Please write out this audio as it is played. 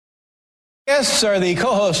Guests are the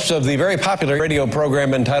co-hosts of the very popular radio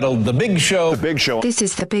program entitled The Big Show. The Big Show. This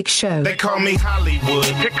is The Big Show. They call me Hollywood.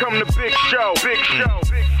 Here come the Big Show. Big Show.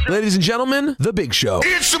 Big Show. Ladies and gentlemen, The Big Show.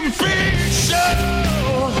 It's a big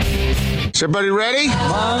show. Is everybody ready?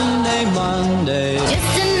 Monday.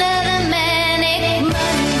 Just another manic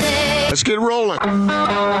Monday. Let's get rolling.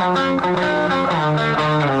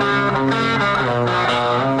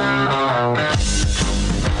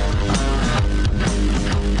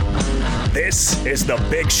 This is The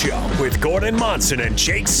Big Show with Gordon Monson and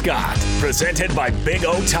Jake Scott, presented by Big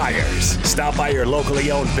O Tires. Stop by your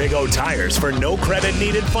locally owned Big O Tires for no credit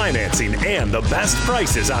needed financing and the best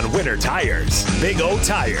prices on winter tires. Big O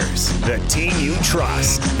Tires, the team you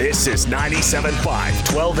trust. This is 97.5,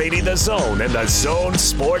 1280 The Zone and The Zone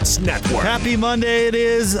Sports Network. Happy Monday. It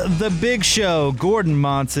is The Big Show. Gordon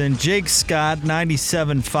Monson, Jake Scott,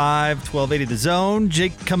 97.5, 1280 The Zone.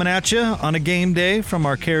 Jake coming at you on a game day from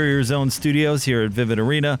our Carrier Zone studios here at Vivid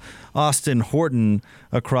Arena. Austin Horton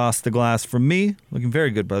across the glass from me, looking very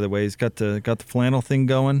good, by the way. He's got the flannel thing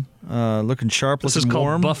going, looking sharp, this looking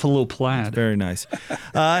warm. This is called Buffalo Plaid. Very nice.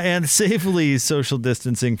 And safely social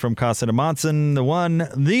distancing from Casa de Monson, the one,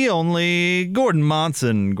 the only, Gordon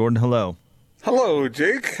Monson. Gordon, hello. Hello,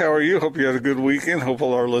 Jake. How are you? Hope you had a good weekend. Hope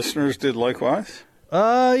all our listeners did likewise.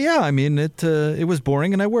 Yeah, I mean, it was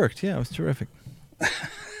boring and I worked. Yeah, it was terrific.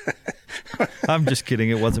 I'm just kidding.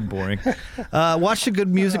 It wasn't boring. Watched a good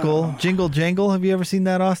musical, Jingle Jangle. Have you ever seen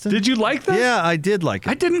that, Austin? Did you like that? Yeah, I did like it.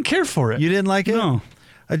 I didn't care for it. You didn't like it? No.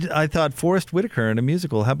 I thought Forrest Whitaker in a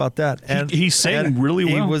musical. How about that? And he sang really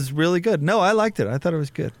well. He was really good. No, I liked it. I thought it was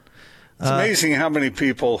good. It's amazing how many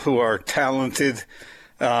people who are talented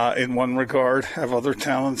in one regard have other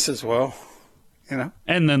talents as well. You know.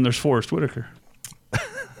 And then there's Forrest Whitaker.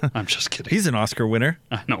 I'm just kidding. He's an Oscar winner.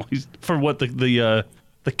 I know. He's for what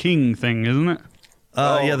the king thing, isn't it?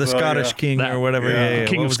 The Scottish king or whatever. Yeah,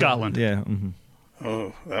 King of Scotland. Yeah. Mm-hmm.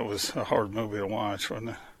 Oh, that was a hard movie to watch,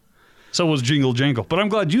 wasn't it? So was Jingle Jangle. But I'm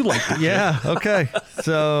glad you liked it. Yeah, okay.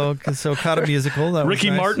 So caught a musical. That Ricky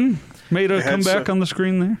was nice. Martin made a comeback on the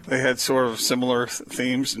screen there. They had sort of similar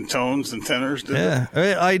themes and tones and tenors, didn't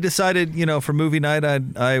they? I decided, for movie night,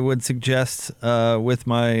 I would suggest with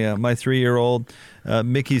my 3-year-old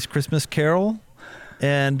Mickey's Christmas Carol.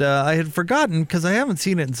 And I had forgotten because I haven't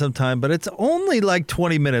seen it in some time, but it's only like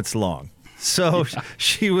 20 minutes long. So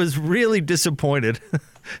she was really disappointed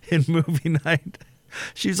in movie night.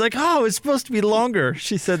 She's like, "Oh, it's supposed to be longer."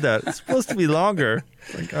 She said that. It's supposed to be longer.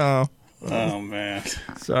 Like, oh. Oh, man.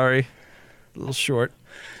 Sorry. A little short.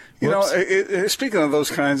 Speaking of those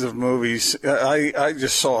kinds of movies, I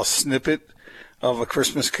just saw a snippet of A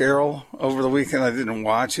Christmas Carol over the weekend. I didn't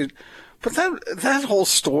watch it. But that whole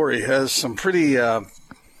story has some pretty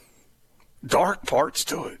dark parts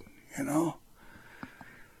to it, Oh,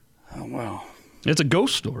 well. It's a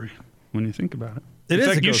ghost story when you think about it. In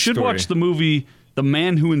fact, a ghost you should story. watch the movie The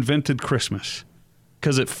Man Who Invented Christmas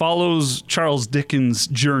because it follows Charles Dickens'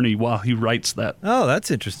 journey while he writes that. Oh, that's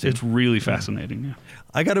interesting. It's really fascinating. Yeah.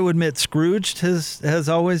 I got to admit, Scrooged has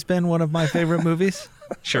always been one of my favorite movies.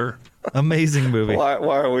 Sure. Amazing movie. Why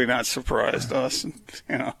are we not surprised, Austin?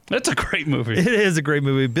 That's a great movie. It is a great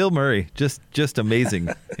movie. Bill Murray, just amazing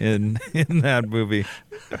in that movie.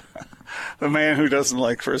 The man who doesn't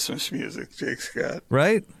like Christmas music, Jake Scott.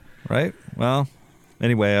 Right. Well,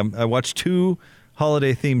 anyway, I watched 2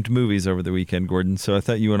 holiday-themed movies over the weekend, Gordon. So I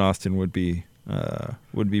thought you and Austin would be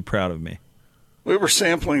proud of me. We were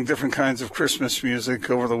sampling different kinds of Christmas music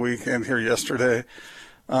over the weekend here yesterday,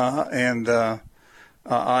 and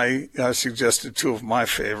I suggested 2 of my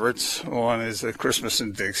favorites. One is Christmas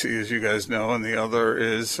in Dixie, as you guys know, and the other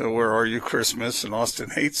is Where Are You Christmas? And Austin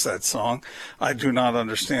hates that song. I do not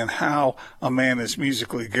understand how a man as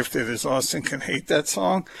musically gifted as Austin can hate that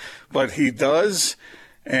song, but he does.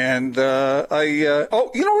 And you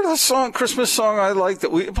know what Christmas song I like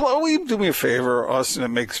will you do me a favor, Austin,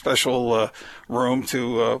 and make special room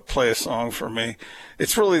to play a song for me?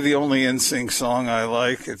 It's really the only NSYNC song I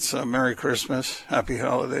like. It's Merry Christmas, Happy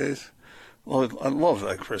Holidays. I love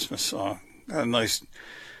that Christmas song. Got a nice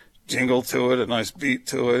jingle to it, a nice beat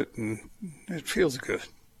to it, and it feels good.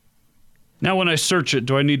 Now when I search it,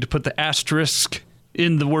 do I need to put the asterisk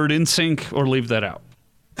in the word NSYNC or leave that out?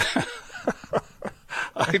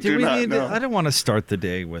 I do not know. I don't want to start the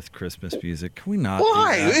day with Christmas music. Can we not?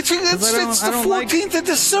 Why? Do that? It's the 14th of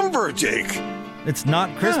December, Jake. It's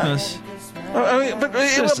not Christmas. Yeah. But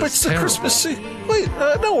it's the Christmas season. Wait,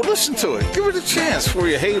 no, listen to it. Give it a chance before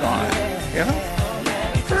you hate on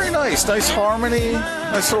it. Very nice. Nice harmony.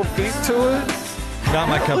 Nice little beat to it. Not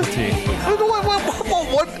my cup of tea.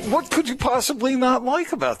 What could you possibly not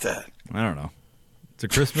like about that? I don't know.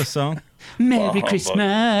 It's a Christmas song? Merry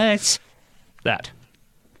Christmas. That.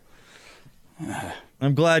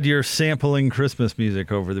 I'm glad you're sampling Christmas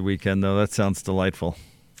music over the weekend, though. That sounds delightful.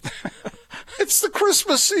 It's the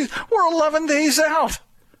Christmas season. We're 11 days out.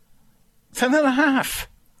 10 and a half.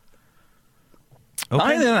 Okay.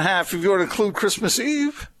 9 and a half if you want to include Christmas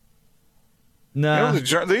Eve. Nah.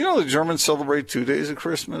 You know the Germans celebrate 2 days of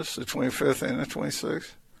Christmas, the 25th and the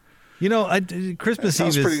 26th? Christmas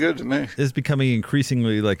Sounds Eve pretty good to me. is becoming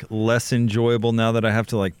increasingly like less enjoyable now that I have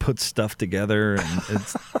to like put stuff together, and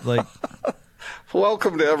it's like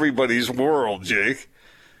Welcome to everybody's world, Jake.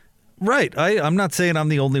 right. I'm not saying I'm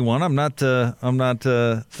the only one. I'm not.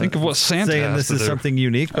 Think of what Santa saying has this to is do. something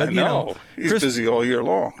unique, but I know. He's busy all year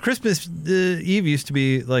long. Christmas Eve used to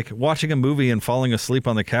be like watching a movie and falling asleep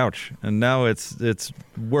on the couch, and now it's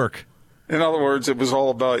work. In other words, it was all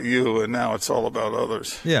about you, and now it's all about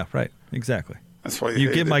others. Yeah, right. Exactly. That's why You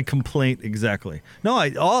hate get it. my complaint exactly. No,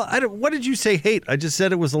 I don't, what did you say? Hate? I just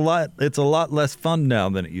said it's a lot less fun now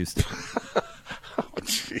than it used to be. Oh,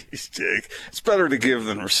 jeez, Jake. It's better to give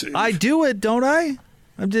than receive. I do it, don't I?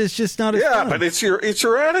 It's just not as Yeah, fun. but it's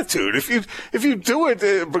your attitude. If you do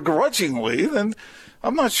it begrudgingly, then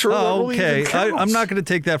I'm not sure. that really okay. even counts. I'm not going to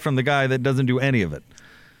take that from the guy that doesn't do any of it.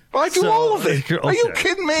 I do all of it. Are you okay,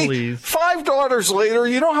 kidding me? please. 5 daughters later,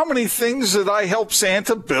 you know how many things that I helped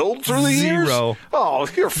Santa build through the years? Zero. Oh,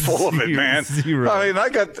 you're full of it, man. Zero. I mean, I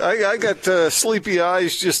got sleepy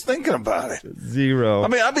eyes just thinking about it. Zero. I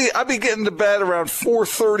mean, I'd be getting to bed around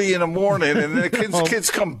 4:30 in the morning, and the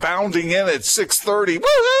kids come bounding in at 6:30.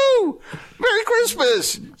 Woohoo! Merry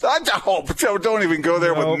Christmas! Don't even go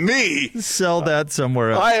there with me. Sell that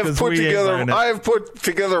somewhere else. I have 'cause put we ain't together. buying it. I have put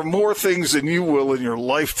together more things than you will in your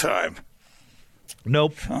lifetime.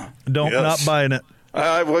 Nope. Don't. Yes. Not buying it.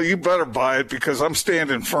 Well, you better buy it because I'm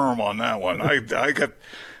standing firm on that one. I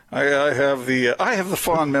have the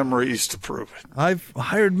fond memories to prove it. I've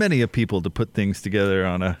hired many of people to put things together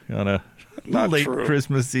on a Not late true.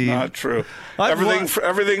 Christmas Eve. Not true. I've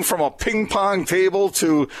Everything from a ping pong table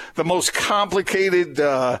to the most complicated.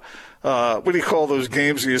 What do you call those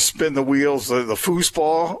games where you spin the wheels? The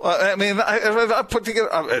foosball. I mean, I put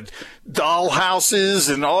together doll houses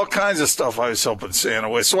and all kinds of stuff. I was helping Santa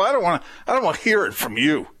with, so I don't want to hear it from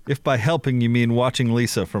you. If by helping you mean watching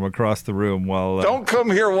Lisa from across the room while Don't come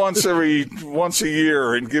here once a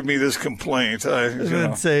year and give me this complaint.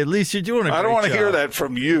 and say, at least you're doing a great job. I don't want to hear that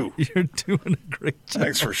from you. You're doing a great job.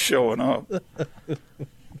 Thanks for showing up.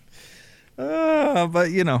 But,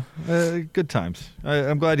 good times.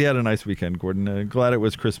 I'm glad you had a nice weekend, Gordon. Glad it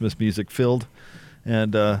was Christmas music filled.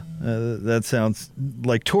 And that sounds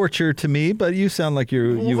like torture to me, but you sound like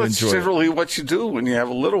you That's enjoy it. generally what you do when you have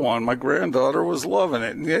a little one. My granddaughter was loving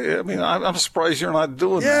it. Yeah, I mean, I'm surprised you're not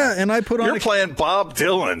doing that. Yeah, and I put on You're playing Bob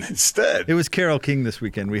Dylan instead. It was Carole King this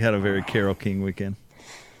weekend. We had a very Carole King weekend.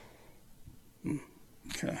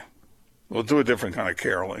 Okay. We'll do a different kind of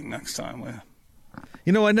caroling next time.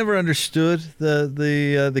 I never understood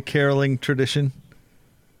the caroling tradition.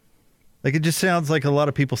 Like, it just sounds like a lot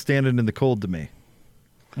of people standing in the cold to me.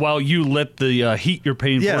 While you let the heat you're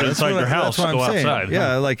paying for inside your house that's what go I'm saying. outside.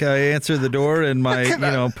 Yeah, like I answer the door in my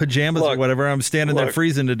pajamas or whatever. I'm standing there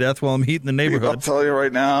freezing to death while I'm heating the I'll neighborhood. tell you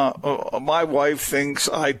right now, my wife thinks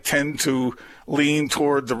I tend to lean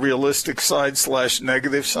toward the realistic side /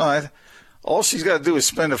 negative side. All she's got to do is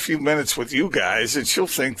spend a few minutes with you guys, and she'll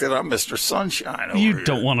think that I'm Mr. Sunshine over You here.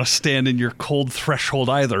 don't want to stand in your cold threshold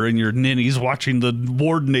either in your ninnies watching the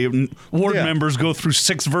ward members go through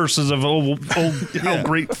 6 verses of how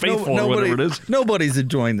great faithful or whatever it is. Nobody's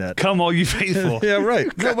enjoying that. Come all you faithful. Yeah, right.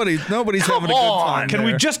 Nobody's having a good time. Can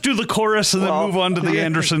we just do the chorus and then move on to the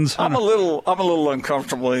Andersons? I'm a little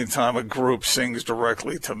uncomfortable anytime a group sings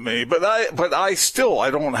directly to me, but I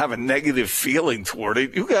don't have a negative feeling toward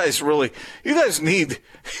it. You guys need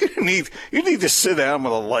to sit down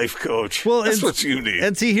with a life coach. Well, that's what you need.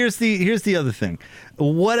 And see, here's the other thing.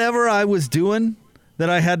 Whatever I was doing that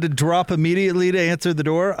I had to drop immediately to answer the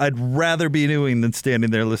door, I'd rather be doing than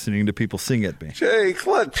standing there listening to people sing at me. Jake,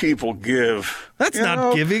 let people give. That's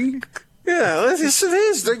not giving. Yeah, yes, it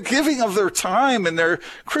is. They're giving of their time and their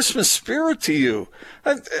Christmas spirit to you.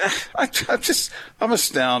 I'm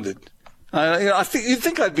astounded. I think you'd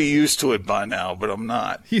think I'd be used to it by now, but I'm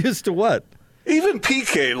not. Used to what? Even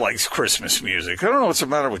PK likes Christmas music. I don't know what's the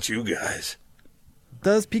matter with you guys.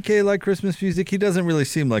 Does PK like Christmas music? He doesn't really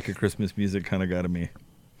seem like a Christmas music kind of guy to me.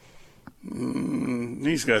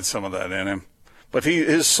 He's got some of that in him. But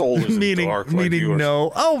his soul isn't dark like yours.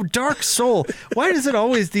 No. Oh, dark soul. Why is it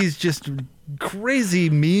always these just crazy,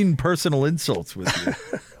 mean personal insults with you?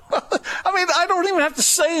 I mean, I don't even have to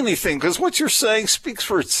say anything because what you're saying speaks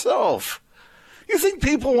for itself. You think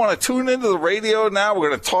people want to tune into the radio now? We're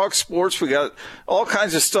going to talk sports. We got all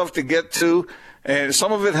kinds of stuff to get to, and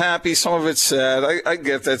some of it happy, some of it sad. I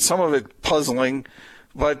get that. Some of it puzzling.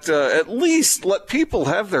 But at least let people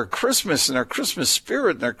have their Christmas and their Christmas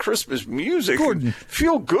spirit and their Christmas music. Gordon, and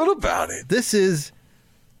feel good about it. This is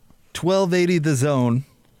 1280 The Zone,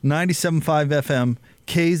 97.5 FM,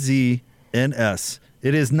 KZNS.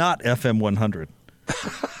 It is not FM 100.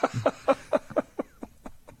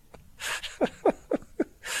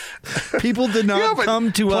 People did not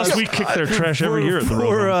come to us. Plus, we kick their trash every year at the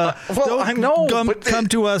road. I know. Come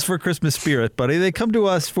to us for Christmas spirit, buddy. They come to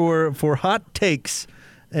us for hot takes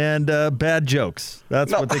and bad jokes.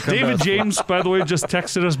 That's what they come to David us James, by the way, just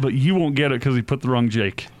texted us, but you won't get it because he put the wrong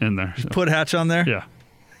Jake in there. So. Put Hatch on there? Yeah.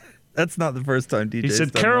 That's not the first time DJ. He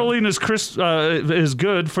said Caroline is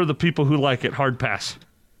good for the people who like it. Hard pass.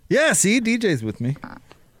 Yeah, see, DJ's with me.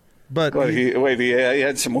 But he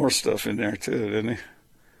had some more stuff in there too, didn't he?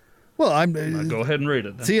 Well, go ahead and rate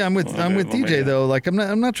it. Then. See, I'm with DJ though. Like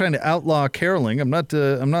I'm not trying to outlaw caroling. I'm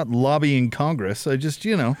not lobbying Congress. I just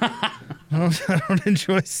I don't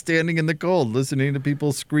enjoy standing in the cold listening to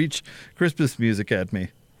people screech Christmas music at me.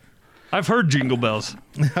 I've heard Jingle Bells.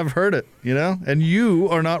 I've heard it, and you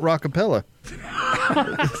are not rockapella.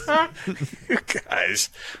 You guys,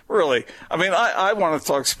 really. I mean, I want to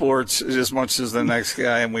talk sports as much as the next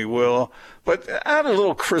guy, and we will. But add a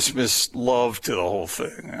little Christmas love to the whole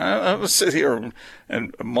thing. I would sit here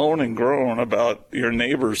and moan and groan about your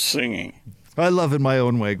neighbors singing. I love it my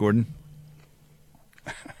own way, Gordon.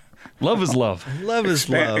 Love is love. Love is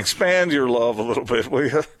love. Expand your love a little bit, will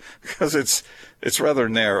you? Because it's rather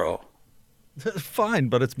narrow. Fine,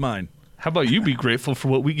 but it's mine. How about you be grateful for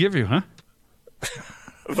what we give you, huh?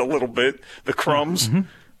 The little bit, the crumbs.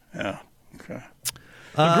 Mm-hmm. Yeah. Okay.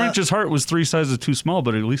 The Grinch's heart was 3 sizes too small,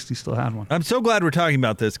 but at least he still had one. I'm so glad we're talking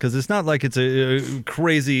about this because it's not like it's a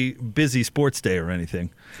crazy busy sports day or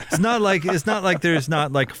anything. It's not like there's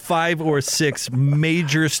not like 5 or 6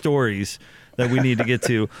 major stories that we need to get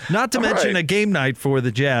to. Not to mention a game night for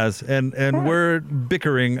the Jazz, and we're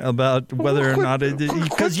bickering about whether or not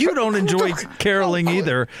because you don't enjoy caroling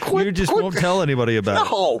either. You just won't tell anybody about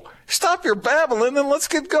it. No, stop your babbling and let's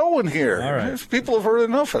get going here. All right. People have heard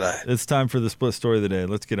enough of that. It's time for the split story of the day.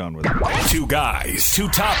 Let's get on with it. 2 guys, 2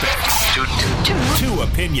 topics, 2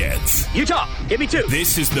 opinions. You talk. Give me 2.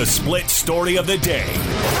 This is the split story of the day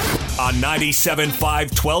on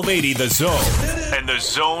 97.5 1280 The Zone and The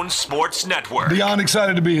Zone Sports Network. Beyond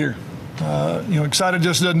excited to be here. Excited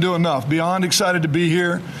just doesn't do enough. Beyond excited to be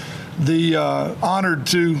here. Honored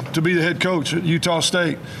to be the head coach at Utah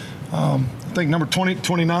State. I think number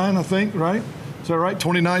 29, I think, right? Is that right?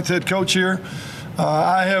 29th head coach here.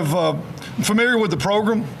 I have familiar with the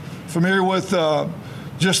program, familiar with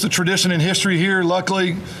just the tradition and history here.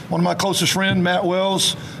 Luckily, one of my closest friends, Matt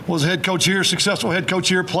Wells, was head coach here, successful head coach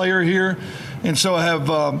here, player here. And so I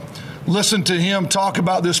have listened to him talk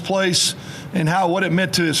about this place and what it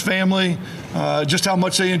meant to his family, just how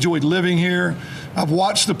much they enjoyed living here. I've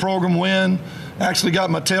watched the program win. Actually got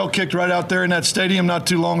my tail kicked right out there in that stadium not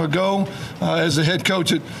too long ago as the head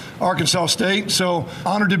coach at Arkansas State. So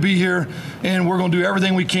honored to be here, and we're going to do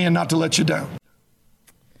everything we can not to let you down.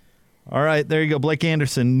 All right, there you go. Blake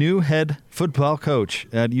Anderson, new head football coach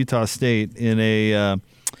at Utah State in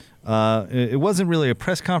it wasn't really a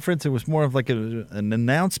press conference. It was more of like an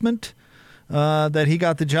announcement that he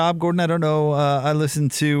got the job. Gordon, I don't know. I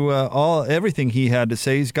listened to everything he had to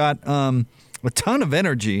say. He's got a ton of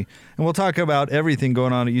energy, and we'll talk about everything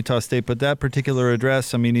going on at Utah State. But that particular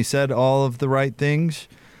address, I mean, he said all of the right things.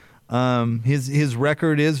 His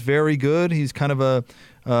record is very good. He's kind of a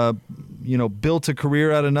built a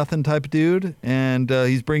career out of nothing type of dude, and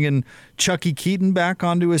he's bringing Chucky Keaton back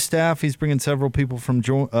onto his staff. He's bringing several people from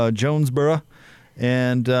Jonesboro,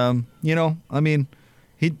 and I mean,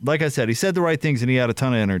 he, like I said, he said the right things, and he had a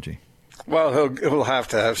ton of energy. Well, he'll have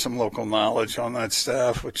to have some local knowledge on that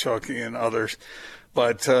staff with Chucky and others.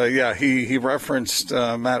 But, he referenced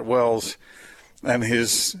Matt Wells and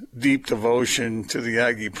his deep devotion to the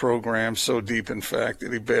Aggie program, so deep, in fact,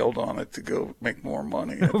 that he bailed on it to go make more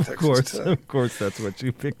money at Texas Tech. Of course, that's what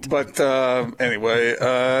you picked. But anyway,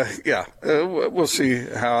 we'll see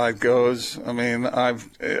how it goes. I mean, I've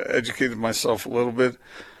educated myself a little bit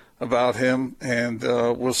about him, and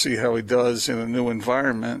we'll see how he does in a new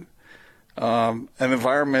environment. An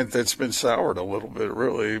environment that's been soured a little bit,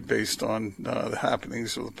 really, based on the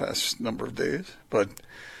happenings of the past number of days. But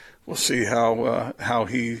we'll see how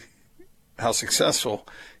successful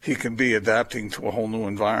he can be adapting to a whole new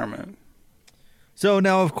environment. So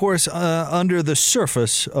now, of course, under the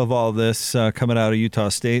surface of all this coming out of Utah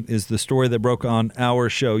State is the story that broke on our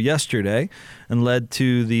show yesterday and led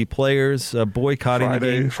to the players boycotting the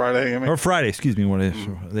game. Friday, excuse me.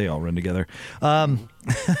 They all run together.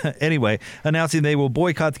 Anyway, announcing they will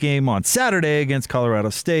boycott the game on Saturday against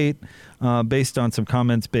Colorado State based on some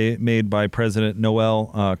comments made by President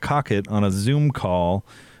Noel Cockett on a Zoom call.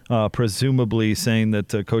 Presumably saying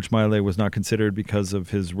that Coach Miley was not considered because of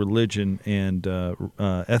his religion and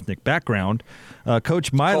ethnic background.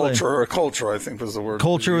 Coach Miley... Culture, I think was the word.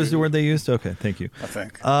 Culture was the word they used? Okay, thank you. I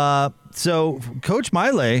think. So Coach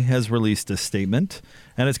Miley has released a statement,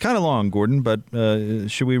 and it's kind of long, Gordon, but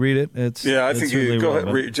should we read it? I think you go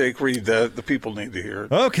ahead, Jake, read that. The people need to hear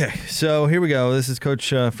it. Okay, so here we go. This is Coach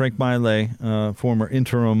Frank Miley, former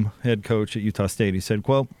interim head coach at Utah State. He said,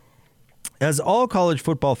 quote, "As all college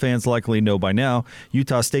football fans likely know by now,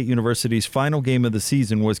 Utah State University's final game of the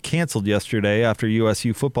season was canceled yesterday after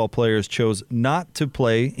USU football players chose not to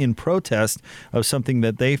play in protest of something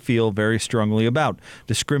that they feel very strongly about: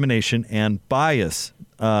 discrimination and bias.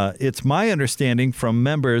 It's my understanding from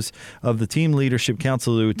members of the Team Leadership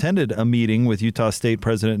Council who attended a meeting with Utah State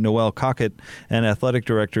President Noel Cockett and Athletic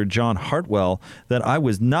Director John Hartwell that I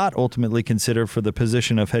was not ultimately considered for the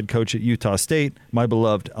position of head coach at Utah State, my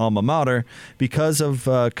beloved alma mater, because of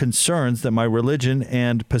concerns that my religion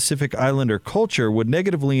and Pacific Islander culture would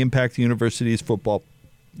negatively impact the university's football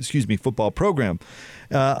program.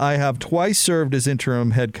 I have twice served as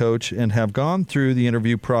interim head coach and have gone through the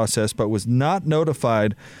interview process, but was not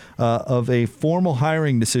notified of a formal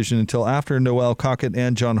hiring decision until after Noel Cockett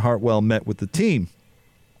and John Hartwell met with the team.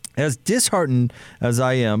 As disheartened as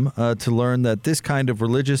I am to learn that this kind of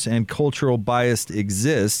religious and cultural bias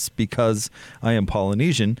exists because I am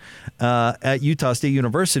Polynesian at Utah State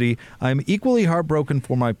University, I'm equally heartbroken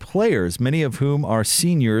for my players, many of whom are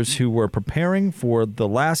seniors who were preparing for the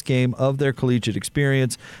last game of their collegiate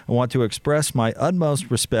experience. I want to express my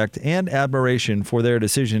utmost respect and admiration for their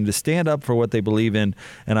decision to stand up for what they believe in,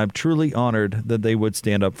 and I'm truly honored that they would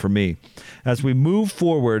stand up for me. As we move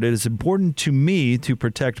forward, it is important to me to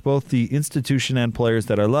protect both the institution and players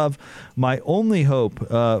that I love. My only hope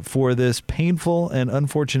for this painful and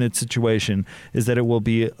unfortunate situation is that it will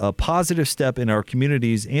be a positive step in our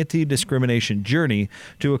community's anti-discrimination journey.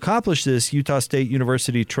 To accomplish this, Utah State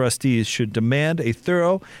University trustees should demand a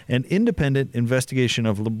thorough and independent investigation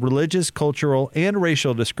of religious, cultural, and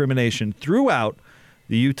racial discrimination throughout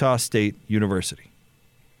the Utah State University."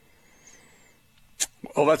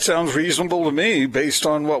 Well, that sounds reasonable to me based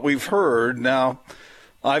on what we've heard. Now,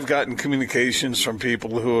 I've gotten communications from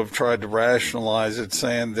people who have tried to rationalize it,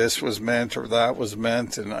 saying this was meant or that was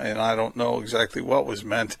meant, and I don't know exactly what was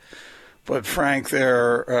meant. But Frank,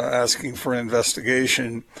 they're asking for an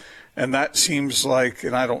investigation, and that seems like,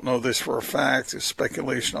 and I don't know this for a fact, it's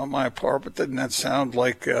speculation on my part, but doesn't that sound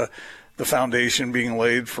like the foundation being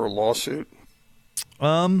laid for a lawsuit?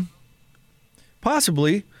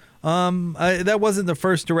 Possibly. That wasn't the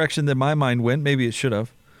first direction that my mind went. Maybe it should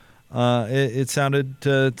have. It sounded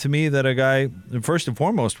to me that a guy, first and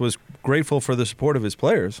foremost, was grateful for the support of his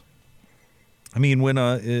players. I mean, when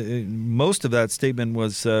most of that statement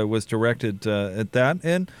was directed at that,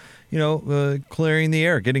 and clearing the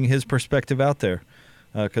air, getting his perspective out there,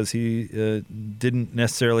 because he didn't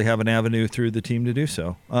necessarily have an avenue through the team to do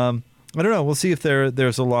so. I don't know. We'll see if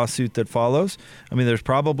there's a lawsuit that follows. I mean, there's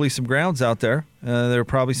probably some grounds out there. There are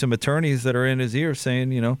probably some attorneys that are in his ear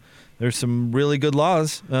saying, there's some really good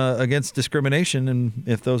laws against discrimination, and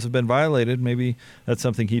if those have been violated, maybe that's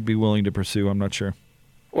something he'd be willing to pursue. I'm not sure.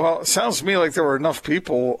 Well, it sounds to me like there were enough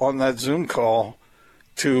people on that Zoom call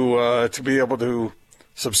to be able to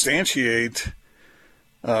substantiate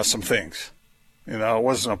some things. It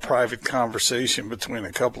wasn't a private conversation between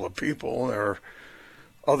a couple of people. There are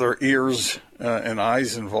other ears and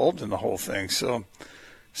eyes involved in the whole thing. So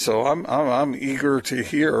I'm eager to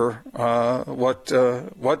hear what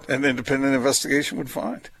an independent investigation would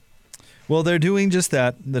find. Well, they're doing just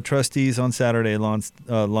that. The trustees on Saturday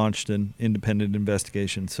launched an independent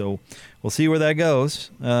investigation. So we'll see where that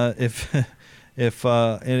goes. If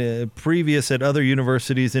previous at other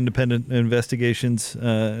universities independent investigations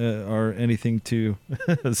are anything to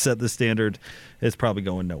set the standard, it's probably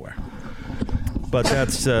going nowhere. But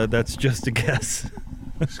that's just a guess.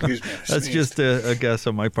 Excuse me. That's just a guess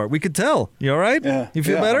on my part. We could tell. You all right? Yeah. You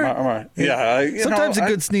feel better? I'm all right. Yeah. Sometimes a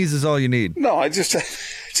good sneeze is all you need. No, I just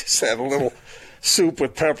had a little soup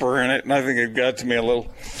with pepper in it, and I think it got to me a little.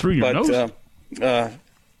 Through your nose?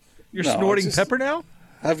 You're snorting pepper now?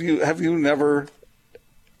 Have you never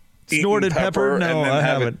snorted pepper? No, I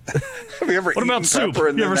haven't. Have you ever? What about soup?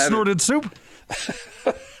 You ever snorted soup?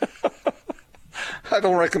 I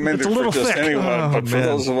don't recommend It's it a for little just thick. anyone, but for man.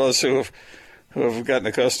 those of us who have gotten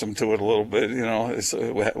accustomed to it a little bit, it's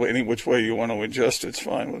any which way you want to adjust, it's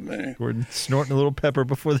fine with me. We're snorting a little pepper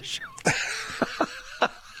before the show.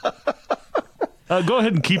 Go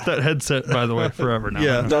ahead and keep that headset, by the way, forever now.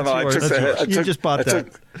 Yeah. No, I yours. took That's the yours. You just bought that.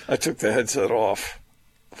 I took the headset off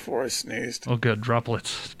before I sneezed. Oh, good.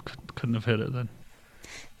 Droplets. Couldn't have hit it then.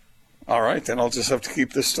 All right, then I'll just have to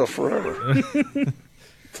keep this stuff forever.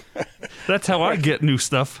 That's how I get new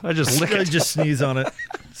stuff. I just lick I it. just sneeze on it.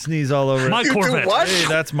 Sneeze all over My it. You Corvette. do what? Hey,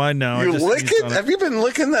 that's mine now. I You just lick sneezed it? on Have you been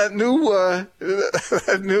licking that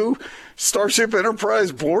new Starship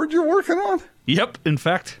Enterprise board you're working on? Yep. In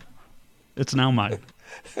fact, it's now mine.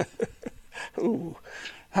 Ooh.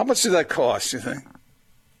 How much did that cost, you think?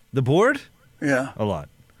 The board? Yeah. A lot.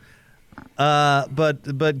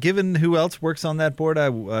 But given who else works on that board, I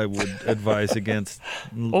would advise against.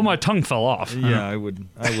 Oh, my tongue fell off. Yeah, I would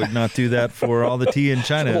not do that for all the tea in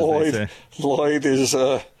China, as they say. Lloyd is...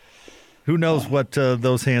 Who knows what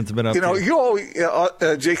those hands have been up to? You always,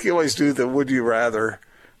 Jake, you always do the would you rather.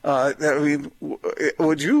 I mean,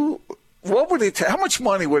 would you... What would it take? How much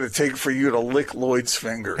money would it take for you to lick Lloyd's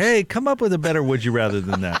fingers? Hey, come up with a better would you rather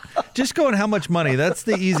than that. Just go on how much money. That's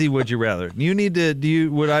the easy would you rather. You need to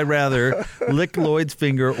would I rather lick Lloyd's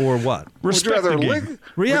finger or what? Respect the game.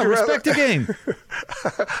 Respect the game.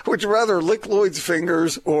 Would you rather lick Lloyd's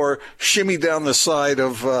fingers or shimmy down the side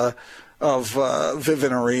of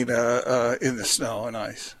Vivint Arena in the snow and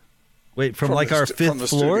ice? Wait, from like our fifth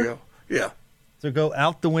floor? Studio. Yeah. So go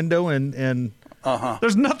out the window and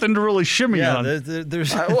There's nothing to really shimmy on.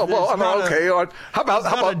 there's Okay. How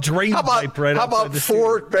about a drain pipe right How outside about the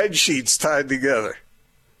 4 bed sheets tied together?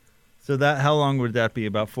 So how long would that be?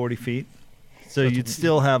 About 40 feet? So you'd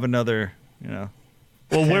still have another, Well,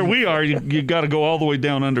 where we are, you got to go all the way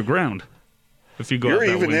down underground. If you go, You're out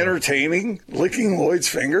that even window. entertaining licking Lloyd's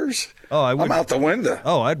fingers? Oh, I would. I'm out the window.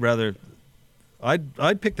 Oh, I'd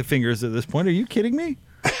pick the fingers at this point. Are you kidding me?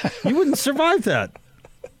 You wouldn't survive that.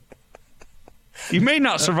 You may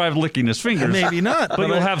not survive licking his fingers. Maybe not. But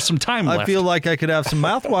you'll have some time left. I feel like I could have some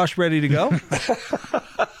mouthwash ready to go.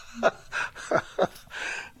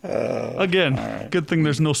 Again, good thing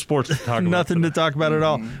there's no sports to talk about. Nothing to talk about at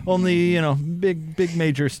all. Only, big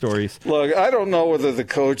major stories. Look, I don't know whether the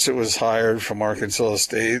coach that was hired from Arkansas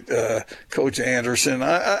State, Coach Anderson,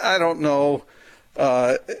 I don't know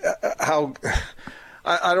how.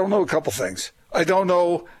 I don't know a couple things. I don't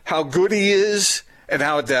know how good he is and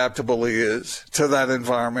how adaptable he is to that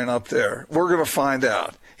environment up there. We're going to find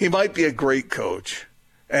out. He might be a great coach,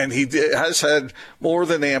 and he has had more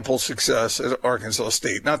than ample success at Arkansas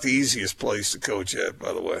State. Not the easiest place to coach at,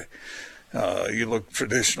 by the way. You look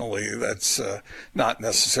traditionally, that's not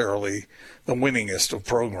necessarily the winningest of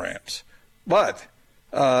programs. But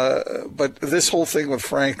this whole thing with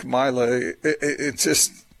Frank Maile, it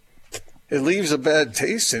leaves a bad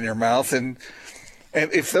taste in your mouth. And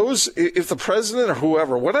if the president or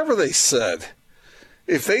whoever, whatever they said,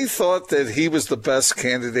 if they thought that he was the best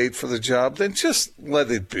candidate for the job, then just let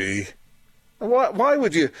it be. Why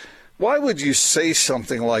would you say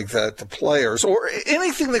something like that to players or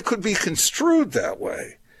anything that could be construed that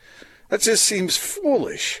way? That just seems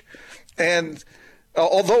foolish. And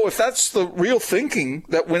although if that's the real thinking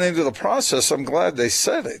that went into the process, I'm glad they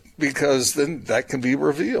said it, because then that can be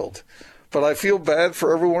revealed. But I feel bad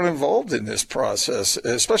for everyone involved in this process,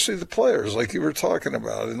 especially the players, like you were talking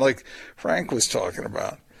about and like Frank was talking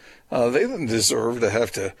about. They didn't deserve to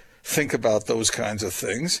have to think about those kinds of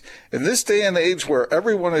things. In this day and age where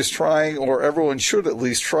everyone is trying, or everyone should at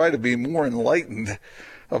least try to be more enlightened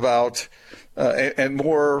about and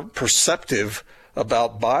more perceptive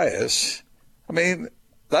about bias, I mean,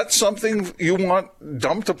 that's something you want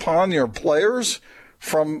dumped upon your players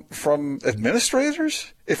from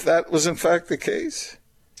administrators, if that was in fact the case?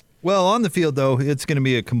 Well, on the field, though, it's going to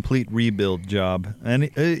be a complete rebuild job. And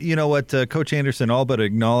you know what? Coach Anderson all but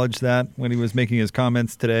acknowledged that when he was making his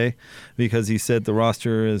comments today, because he said the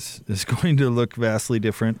roster is going to look vastly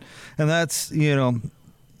different. And that's,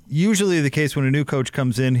 usually the case when a new coach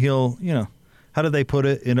comes in, he'll, how do they put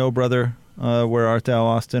it in Oh Brother, Where Art Thou,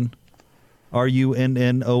 Austin?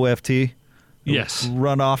 RUNNOFT? Yes.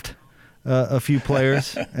 Run off a few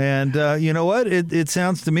players. And you know what? It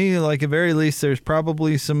sounds to me like at very least there's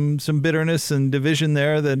probably some bitterness and division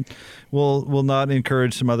there that will not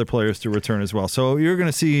encourage some other players to return as well. So you're going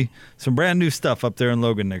to see some brand new stuff up there in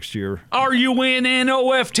Logan next year.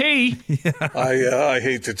 RUNNOFT. Yeah. I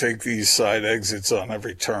hate to take these side exits on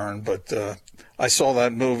every turn, but I saw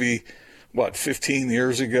that movie, 15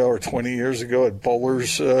 years ago or 20 years ago at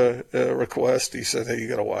Bowler's request. He said, hey, you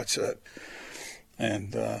got to watch that.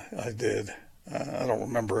 And I did. I don't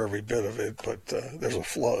remember every bit of it, but there's a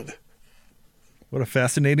flood. What a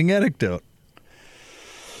fascinating anecdote.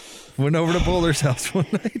 Went over to Bowler's house one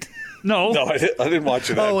night. No, I didn't watch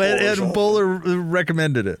it. And Bowler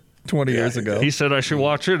recommended it 20 years ago. He said I should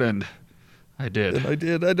watch it, and I did. And I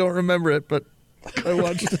did. I don't remember it, but I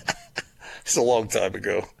watched it. It's a long time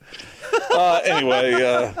ago.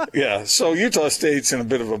 Anyway, so Utah State's in a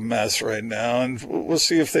bit of a mess right now, and we'll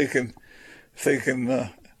see if they can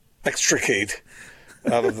extricate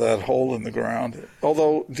out of that hole in the ground.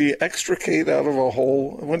 Although, do you extricate out of a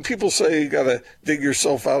hole? When people say you got to dig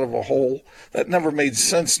yourself out of a hole, that never made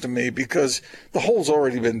sense to me because the hole's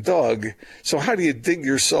already been dug. So how do you dig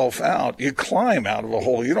yourself out? You climb out of a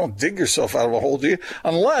hole. You don't dig yourself out of a hole, do you?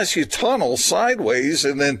 Unless you tunnel sideways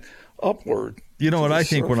and then upward. You know what I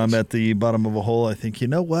think when I'm at the bottom of a hole? I think, you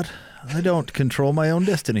know what? I don't control my own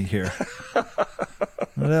destiny here.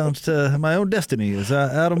 My own destiny is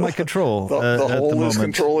out of my control. The hole is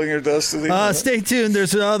controlling your destiny. Stay tuned.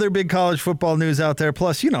 There's other big college football news out there.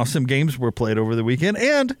 Plus, some games were played over the weekend.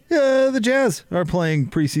 And the Jazz are playing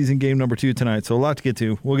preseason game number 2 tonight. So a lot to get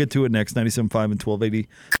to. We'll get to it next. 97.5 and 1280.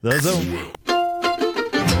 The Zone.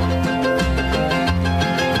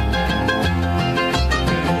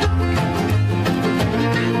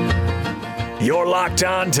 You're locked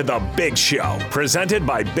on to The Big Show, presented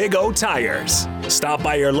by Big O Tires. Stop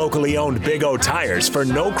by your locally owned Big O Tires for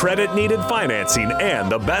no credit needed financing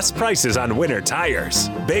and the best prices on winter tires.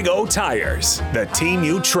 Big O Tires, the team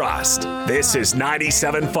you trust. This is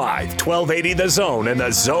 97.5, 1280 The Zone and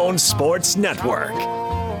The Zone Sports Network.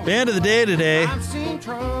 Band of the day today,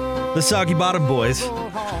 the Soggy Bottom Boys.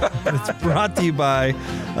 It's brought to you by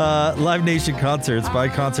Live Nation Concerts. Buy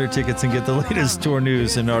concert tickets and get the latest tour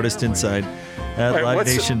news and artist insight at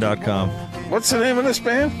livenation.com. What's the name of this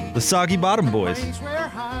band? The Soggy Bottom Boys.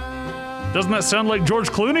 Doesn't that sound like George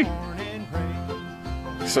Clooney?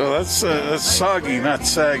 So that's soggy, not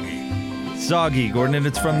saggy. Soggy, Gordon, and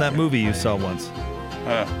it's from that movie you saw once.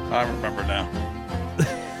 I remember now.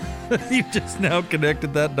 You just now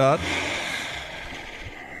connected that dot.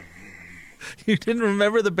 You didn't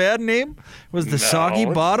remember the band name? Was the Soggy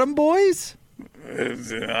Bottom Boys?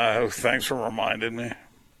 Thanks for reminding me.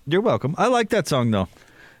 You're welcome. I like that song, though.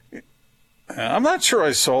 I'm not sure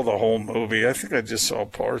I saw the whole movie. I think I just saw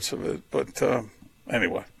parts of it. But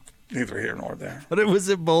anyway, neither here nor there. But it was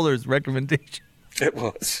at Bowler's recommendation. It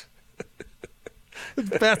was.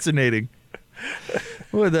 It's fascinating.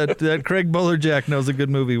 Boy, that Craig Bowler-Jack knows a good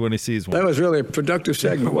movie when he sees one. That was really a productive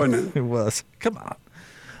segment, wasn't it? It was. Come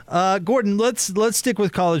on. Gordon, let's stick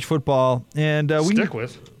with college football. And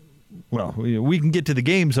we can get to the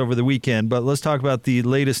games over the weekend, but let's talk about the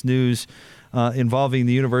latest news involving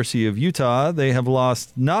the University of Utah. They have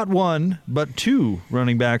lost not one, but 2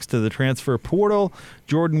 running backs to the transfer portal.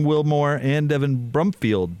 Jordan Wilmore and Devin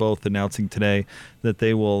Brumfield both announcing today that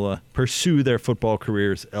they will pursue their football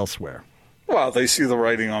careers elsewhere. Well, they see the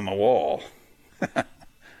writing on the wall. I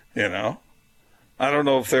don't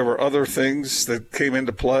know if there were other things that came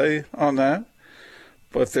into play on that,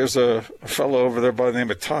 but there's a fellow over there by the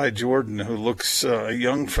name of Ty Jordan who looks a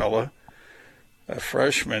young fella, a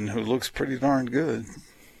freshman who looks pretty darn good.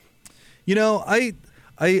 I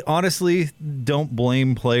honestly don't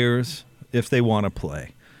blame players if they want to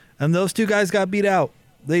play. And those 2 guys got beat out.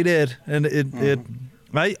 They did. And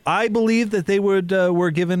I believe that they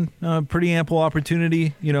were given pretty ample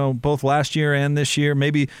opportunity, both last year and this year.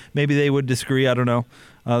 Maybe they would disagree. I don't know.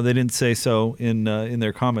 They didn't say so in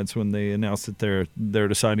their comments when they announced that they're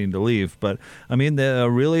deciding to leave. But I mean, a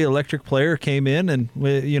really electric player came in, and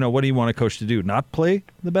what do you want a coach to do? Not play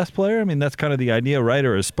the best player? I mean, that's kind of the idea, right?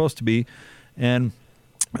 Or is supposed to be. And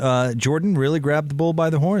Jordan really grabbed the bull by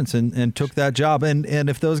the horns and took that job. And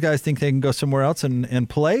if those guys think they can go somewhere else and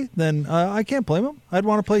play, then I can't blame them. I'd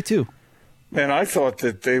want to play too. Man, I thought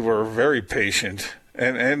that they were very patient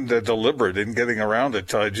and deliberate in getting around to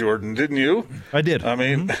Ty Jordan, didn't you? I did. I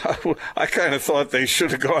mean, I kind of thought they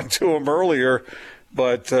should have gone to him earlier,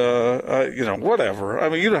 but, whatever. I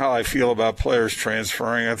mean, you know how I feel about players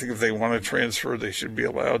transferring. I think if they want to transfer, they should be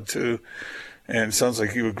allowed to. And it sounds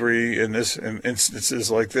like you agree in instances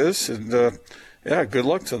like this. And, good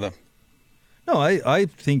luck to them. No, I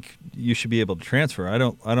think you should be able to transfer. I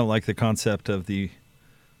don't like the concept of the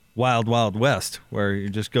wild, wild west where you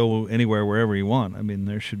just go anywhere, wherever you want. I mean,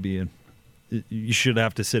 there should be you should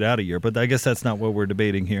have to sit out a year. But I guess that's not what we're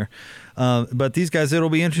debating here. But these guys, it'll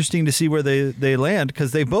be interesting to see where they land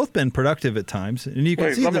because they've both been productive at times. And you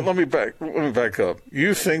can let me back up.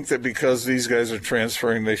 You think that because these guys are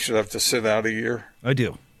transferring, they should have to sit out a year? I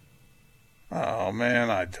do. Oh man,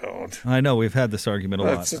 I don't. I know we've had this argument a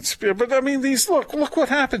lot. But I mean, look what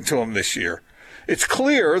happened to them this year. it's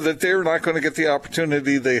clear that they're not going to get the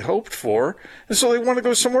opportunity they hoped for, and so they want to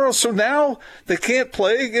go somewhere else. So now they can't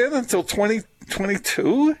play again until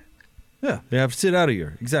 2022? Yeah, they have to sit out a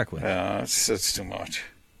year. Exactly. That's too much.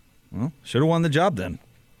 Well, should have won the job then.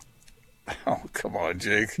 Oh, come on,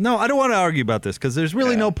 Jake. No, I don't want to argue about this because there's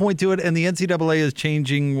really no point to it, and the NCAA is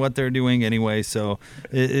changing what they're doing anyway, so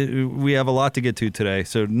we have a lot to get to today,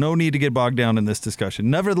 so no need to get bogged down in this discussion.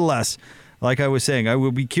 Nevertheless, like I was saying, I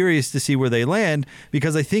will be curious to see where they land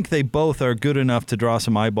because I think they both are good enough to draw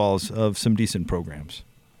some eyeballs of some decent programs.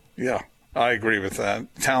 Yeah, I agree with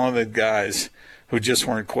that. Talented guys who just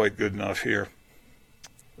weren't quite good enough here.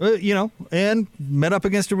 And met up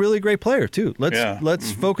against a really great player too.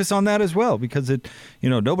 Let's focus on that as well because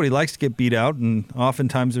nobody likes to get beat out, and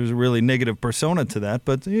oftentimes there's a really negative persona to that.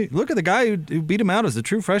 But look at the guy who beat him out as a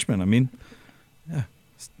true freshman. I mean,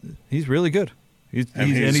 he's really good. He's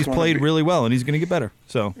played really well, and he's going to get better.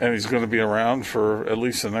 And he's going to be around for at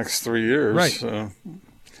least the next 3 years. Right.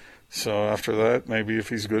 So after that, maybe if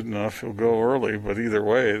he's good enough, he'll go early. But either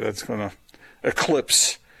way, that's going to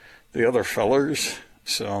eclipse the other fellers.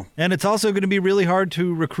 And it's also going to be really hard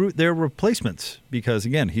to recruit their replacements because,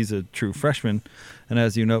 again, he's a true freshman and,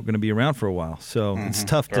 as you know, going to be around for a while. So it's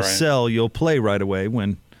tough to sell you'll play right away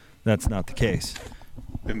when that's not the case.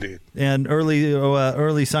 Indeed. And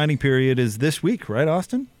early signing period is this week, right,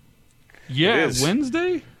 Austin? Yeah,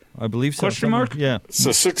 Wednesday? I believe so. Question mark? Yeah. It's the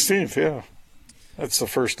 16th, yeah. That's the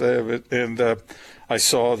first day of it. And I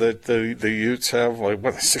saw that the Utes have,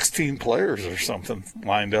 16 players or something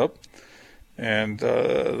lined up. And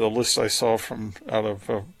the list I saw from out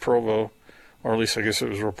of Provo, or at least I guess it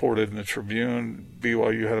was reported in the Tribune,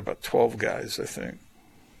 BYU had about 12 guys, I think.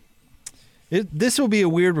 This will be a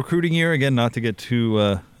weird recruiting year. Again, not to get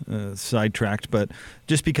too sidetracked, but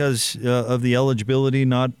just because of the eligibility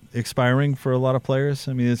not expiring for a lot of players.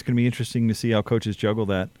 I mean, it's going to be interesting to see how coaches juggle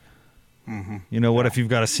that. Mm-hmm. What if you've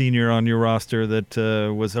got a senior on your roster that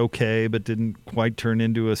was okay but didn't quite turn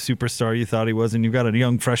into a superstar you thought he was, and you've got a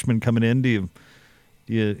young freshman coming in? Do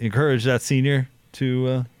you encourage that senior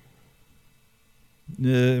to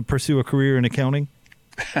pursue a career in accounting?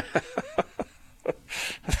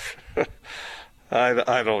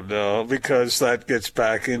 I don't know, because that gets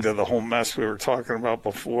back into the whole mess we were talking about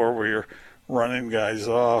before, where you're running guys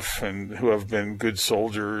off and who have been good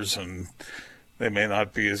soldiers, and they may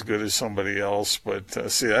not be as good as somebody else.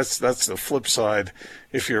 But see, that's the flip side.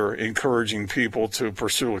 If you're encouraging people to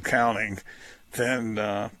pursue accounting, then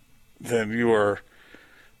you are.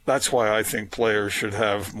 That's why I think players should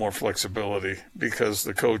have more flexibility, because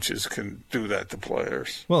the coaches can do that to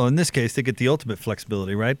players. Well, in this case, they get the ultimate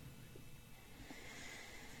flexibility, right?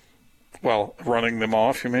 Well, running them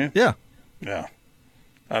off, you mean? Yeah. Yeah.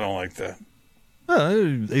 I don't like that.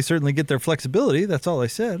 They certainly get their flexibility. That's all I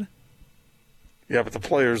said. Yeah, but the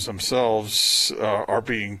players themselves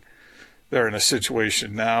they're in a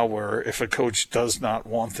situation now where if a coach does not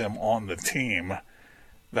want them on the team,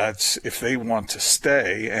 that's if they want to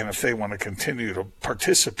stay and if they want to continue to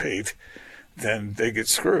participate, then they get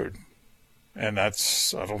screwed. And I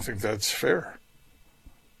don't think that's fair.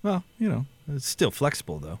 Well, it's still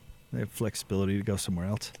flexible, though. They have flexibility to go somewhere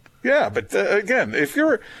else. Yeah, but again, if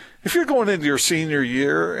you're going into your senior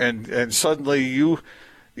year and suddenly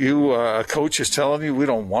a coach is telling you we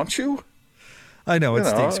don't want you. I know it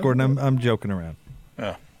stinks, Gordon. I'm joking around.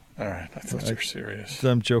 Oh, all right. I thought you were serious.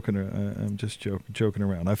 I'm joking. I'm just joking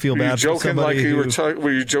around. I feel bad for somebody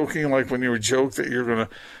were you joking like when you joked that you're going to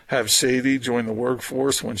have Sadie join the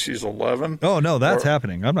workforce when she's 11? Oh no, that's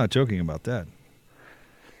happening. I'm not joking about that.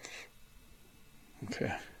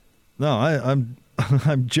 Okay. No, I'm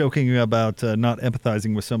joking about not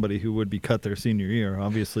empathizing with somebody who would be cut their senior year.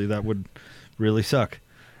 Obviously, that would really suck.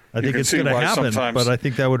 I think it's going to happen, but I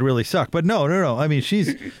think that would really suck. But no. I mean,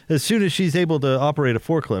 as soon as she's able to operate a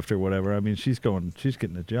forklift or whatever, I mean, she's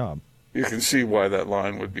getting a job. You can see why that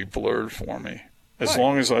line would be blurred for me. As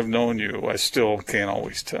long as I've known you, I still can't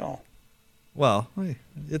always tell. Well,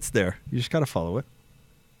 it's there. You just got to follow it.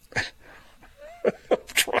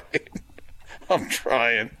 I'm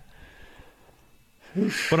trying.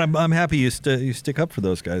 But I'm happy you stick up for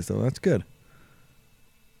those guys, though. That's good.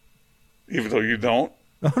 Even though you don't?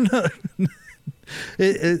 Oh, no.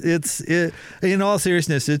 It's in all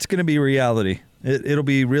seriousness, it's going to be reality. It'll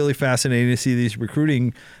be really fascinating to see these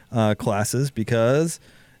recruiting classes because,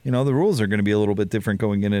 the rules are going to be a little bit different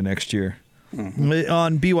going into next year. Mm-hmm.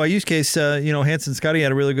 On BYU's case, Hanson Scotty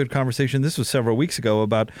had a really good conversation. This was several weeks ago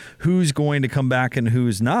about who's going to come back and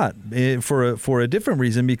who's not for a different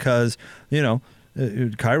reason because,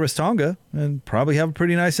 Kairos Tonga and probably have a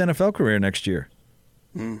pretty nice NFL career next year.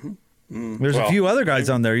 Mm-hmm. There's a few other guys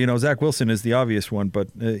on there. Zach Wilson is the obvious one, but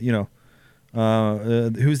who's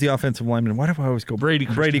the offensive lineman? Why do I always go Brady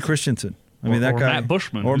Christensen? I mean, that or guy. Matt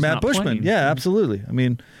Bushman. Or who's Matt not Bushman. playing. Yeah, absolutely. I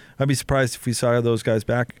mean, I'd be surprised if we saw those guys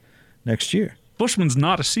back next year. Bushman's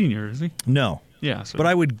not a senior, is he? No. Yeah. So but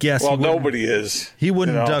I would guess. Well, nobody is. He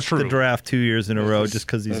wouldn't duck True. the draft 2 years in a row just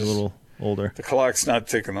because he's a little older. The clock's not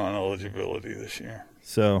ticking on eligibility this year.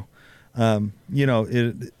 So,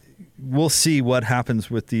 we'll see what happens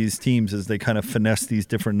with these teams as they kind of finesse these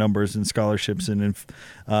different numbers and scholarships. And in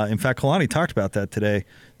fact, Kalani talked about that today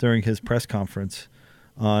during his press conference.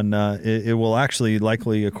 It will actually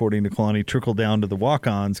likely, according to Kalani, trickle down to the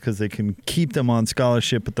walk-ons because they can keep them on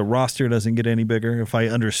scholarship, but the roster doesn't get any bigger, if I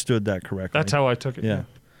understood that correctly. That's how I took it. Yeah.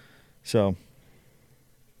 So,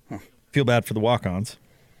 feel bad for the walk-ons.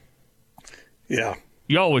 Yeah.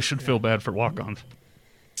 You always should feel bad for walk-ons.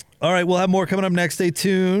 All right, we'll have more coming up next. Stay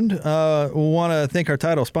tuned. We want to thank our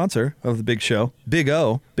title sponsor of the big show, Big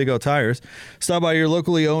O Tires. Stop by your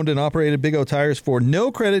locally owned and operated Big O Tires for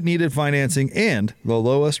no credit needed financing and the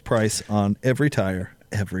lowest price on every tire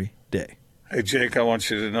every day. Hey, Jake, I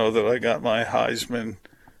want you to know that I got my Heisman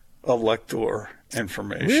elector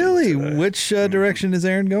information. Really? Today. Which direction is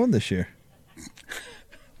Aaron going this year?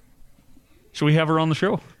 Should we have her on the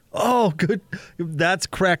show? Oh, good. That's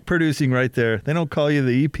crack producing right there. They don't call you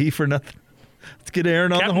the EP for nothing. Let's get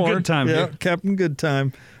Aaron on Captain the horn. Good Time, yeah, dude. Captain Good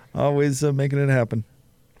Time. Always making it happen.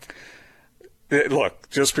 Look,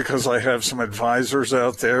 just because I have some advisors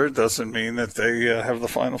out there doesn't mean that they have the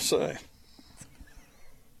final say.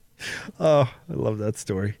 Oh, I love that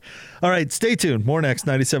story. All right, stay tuned. More next,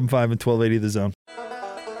 97.5 and 1280 The Zone.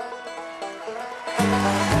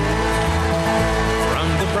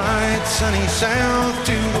 Bright sunny south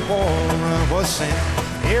to the war of was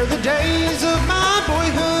sent. Ere the days of my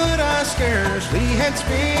boyhood I scarcely had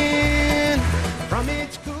spent. From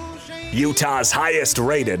its cool shade. Utah's highest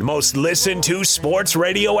rated, most listened to sports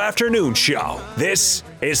radio afternoon show. This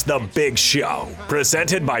is The Big Show,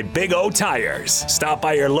 presented by Big O Tires. Stop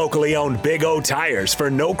by your locally owned Big O Tires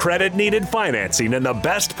for no credit needed financing and the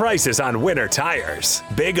best prices on winter tires.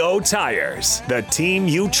 Big O Tires, the team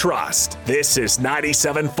you trust. This is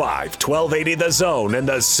 97.5, 1280 The Zone and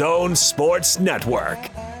the Zone Sports Network.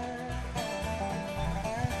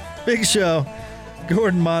 Big Show.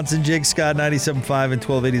 Gordon Monson, Jake Scott, 97.5 and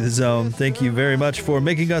 1280 The Zone. Thank you very much for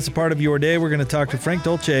making us a part of your day. We're going to talk to Frank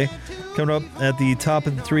Dolce coming up at the top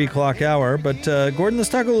of the 3 o'clock hour. But, Gordon, let's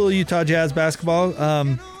talk a little Utah Jazz basketball.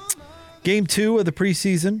 Game 2 of the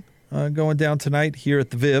preseason going down tonight here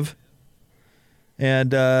at the Viv.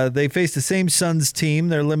 And they face the same Suns team.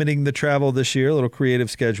 They're limiting the travel this year, a little creative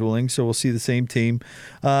scheduling, so we'll see the same team.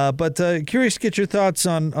 But curious to get your thoughts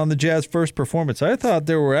on the Jazz first performance. I thought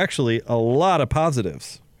there were actually a lot of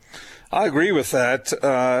positives. I agree with that.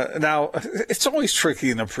 Now, it's always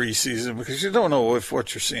tricky in the preseason because you don't know if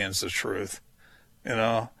what you're seeing is the truth,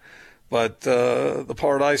 But the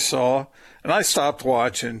part I saw, and I stopped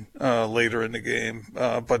watching later in the game,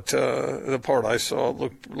 but the part I saw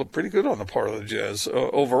looked pretty good on the part of the Jazz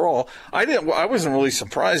overall. I wasn't really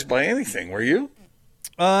surprised by anything. Were you?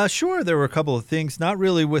 Sure, there were a couple of things. Not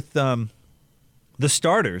really with the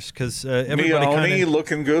starters, because everybody kind of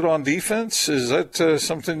looking good on defense. Is that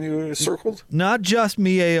something you circled? Not just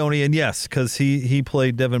Miaoni, and yes, because he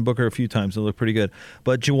played Devin Booker a few times and looked pretty good.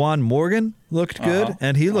 But Juwan Morgan looked good,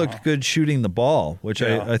 and he looked good shooting the ball, which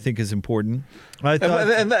I think is important. I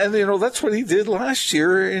thought, and that's what he did last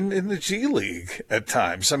year in the G League at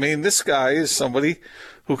times. I mean, this guy is somebody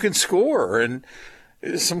who can score, and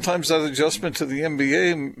sometimes that adjustment to the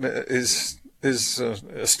NBA is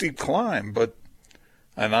a steep climb, but.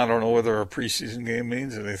 And I don't know whether a preseason game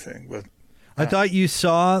means anything, but I thought you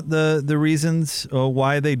saw the reasons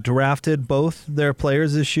why they drafted both their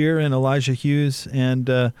players this year in Elijah Hughes and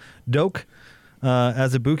Doak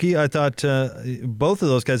Azubuike. I thought both of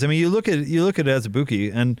those guys. I mean, you look at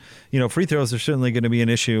Azubuike, and free throws are certainly going to be an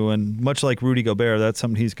issue, and much like Rudy Gobert, that's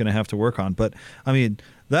something he's going to have to work on. But I mean,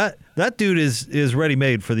 that dude is ready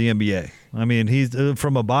made for the NBA. I mean, he's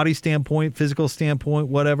from a body standpoint, physical standpoint,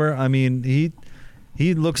 whatever. I mean,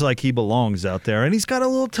 He looks like he belongs out there, and he's got a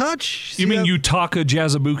little touch. You mean Utaka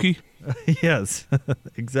Jazabuki? Yes,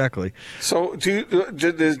 exactly. So,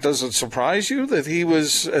 does it surprise you that he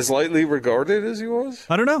was as lightly regarded as he was?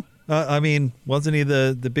 I don't know. I mean, wasn't he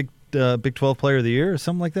the Big 12 Player of the Year or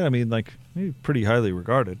something like that? I mean, like, he's pretty highly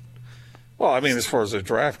regarded. Well, I mean, as far as the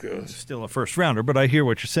draft goes, still a first rounder, but I hear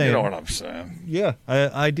what you're saying. You know what I'm saying? Yeah,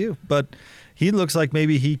 I do, but. he looks like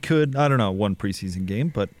maybe he could, I don't know, one preseason game,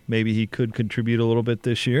 but maybe he could contribute a little bit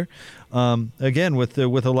this year. Again, with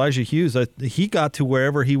Elijah Hughes, he got to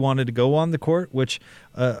wherever he wanted to go on the court, which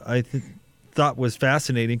I thought was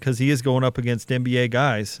fascinating because he is going up against NBA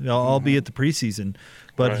guys, albeit the preseason.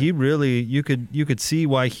 But he really, you could see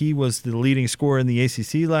why he was the leading scorer in the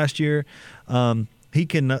ACC last year. He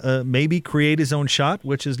can maybe create his own shot,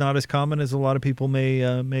 which is not as common as a lot of people may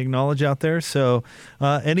acknowledge out there. So,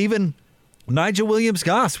 and even Nigel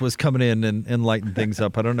Williams-Goss was coming in and lighting things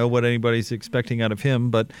up. I don't know what anybody's expecting out of him,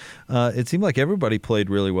 but it seemed like everybody played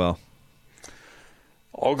really well.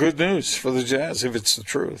 All good news for the Jazz if it's the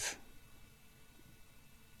truth.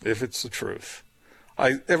 If it's the truth.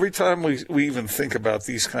 Every time we even think about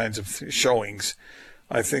these kinds of showings,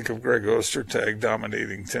 I think of Greg Ostertag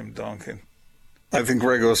dominating Tim Duncan. I think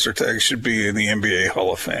Greg Ostertag should be in the NBA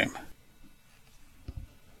Hall of Fame.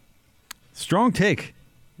 Strong take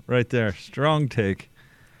right there. Strong take.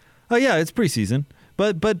 Oh, yeah, it's preseason.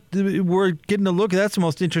 But we're getting a look. That's the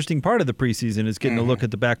most interesting part of the preseason is getting a look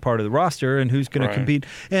at the back part of the roster and who's going to compete.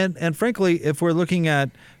 And frankly, if we're looking at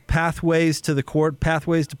pathways to the court,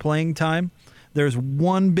 pathways to playing time, there's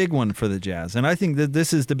one big one for the Jazz. And I think that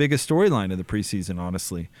this is the biggest storyline of the preseason,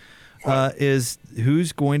 honestly, is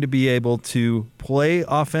who's going to be able to play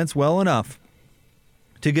offense well enough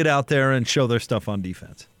to get out there and show their stuff on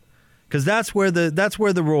defense. Because that's where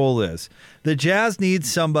the role is. The Jazz need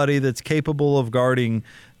somebody that's capable of guarding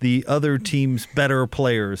the other team's better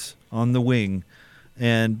players on the wing,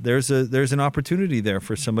 and there's an opportunity there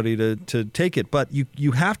for somebody to take it. But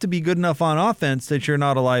you have to be good enough on offense that you're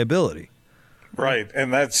not a liability. Right,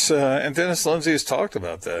 and that's and Dennis Lindsey has talked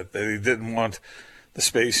about that he didn't want the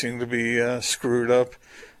spacing to be screwed up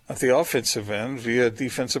at the offensive end via a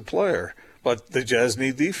defensive player. But the Jazz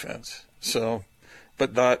need defense,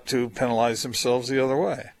 but not to penalize themselves the other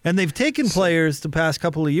way. And they've taken players the past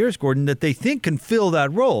couple of years, Gordon, that they think can fill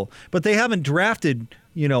that role, but they haven't drafted,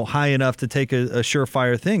 high enough to take a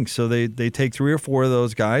surefire thing. So they take 3 or 4 of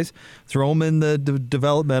those guys, throw them in the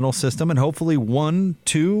developmental system, and hopefully 1,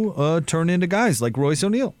 2 turn into guys like Royce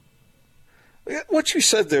O'Neal. What you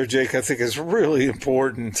said there, Jake, I think is really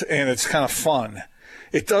important, and it's kind of fun.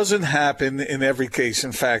 It doesn't happen in every case.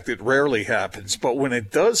 In fact, it rarely happens. But when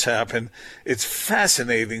it does happen, it's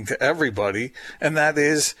fascinating to everybody. And that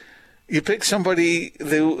is, you pick somebody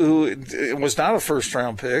who was not a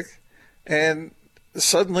first-round pick, and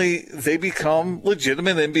suddenly they become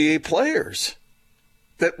legitimate NBA players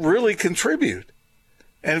that really contribute.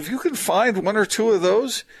 And if you can find 1 or 2 of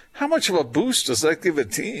those, how much of a boost does that give a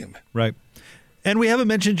team? Right. And we haven't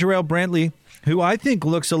mentioned Jarrell Brantley, who I think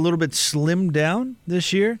looks a little bit slimmed down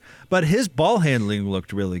this year, but his ball handling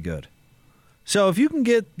looked really good. So if you can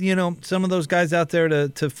get, some of those guys out there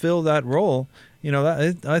to fill that role,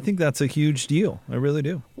 I think that's a huge deal. I really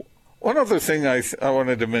do. One other thing I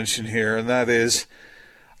wanted to mention here, and that is,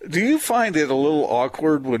 do you find it a little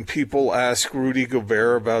awkward when people ask Rudy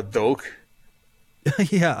Gobert about Doak?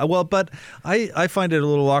 Yeah, well, but I find it a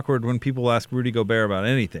little awkward when people ask Rudy Gobert about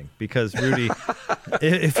anything, because Rudy,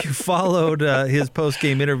 if you followed his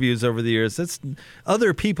post-game interviews over the years, that's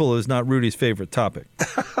other people is not Rudy's favorite topic.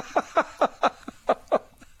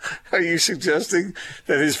 Are you suggesting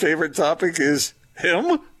that his favorite topic is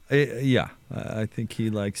him? Yeah, I think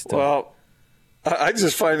he likes to. Well, I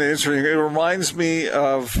just find it interesting. It reminds me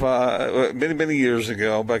of many, many years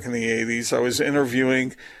ago, back in the 80s, I was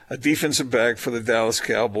interviewing a defensive back for the Dallas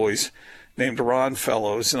Cowboys named Ron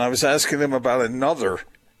Fellows, and I was asking him about another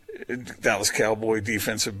Dallas Cowboy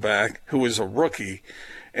defensive back who was a rookie.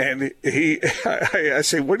 And I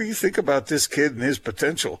say, what do you think about this kid and his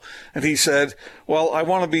potential? And he said, well, I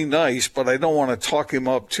want to be nice, but I don't want to talk him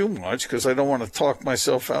up too much because I don't want to talk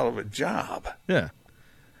myself out of a job. Yeah.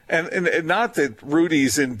 And not that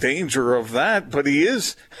Rudy's in danger of that, but he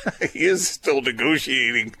is still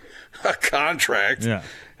negotiating a contract. Yeah.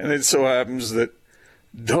 And it so happens that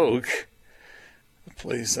Doak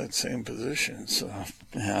plays that same position. So,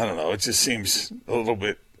 I don't know. It just seems a little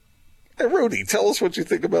bit. Hey, Rudy, tell us what you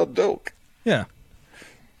think about Doak. Yeah.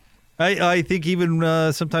 I think even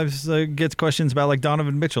sometimes gets questions about like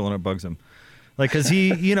Donovan Mitchell, and it bugs him. Like, because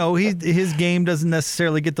his game doesn't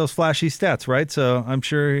necessarily get those flashy stats, right? So I'm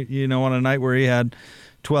sure, on a night where he had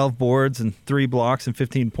 12 boards and 3 blocks and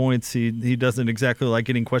 15 points, he doesn't exactly like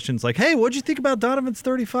getting questions like, hey, what'd you think about Donovan's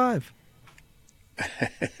 35?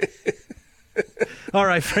 All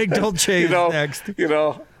right, Frank Dolce is next.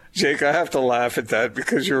 Jake, I have to laugh at that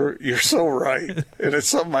because you're so right. And it's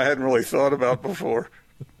something I hadn't really thought about before.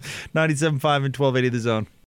 97.5 and 1280 The Zone.